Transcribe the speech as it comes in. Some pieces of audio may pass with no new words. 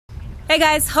Hey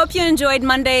guys, hope you enjoyed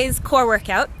Monday's core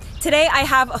workout. Today I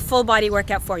have a full body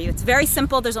workout for you. It's very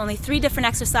simple, there's only 3 different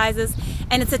exercises,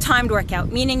 and it's a timed workout,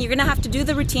 meaning you're gonna have to do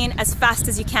the routine as fast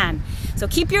as you can. So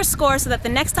keep your score so that the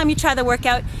next time you try the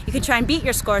workout, you can try and beat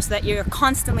your score so that you're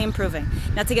constantly improving.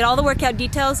 Now to get all the workout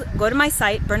details, go to my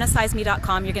site,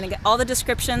 bernadette.com. You're gonna get all the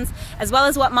descriptions as well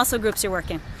as what muscle groups you're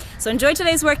working. So enjoy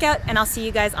today's workout and I'll see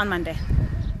you guys on Monday.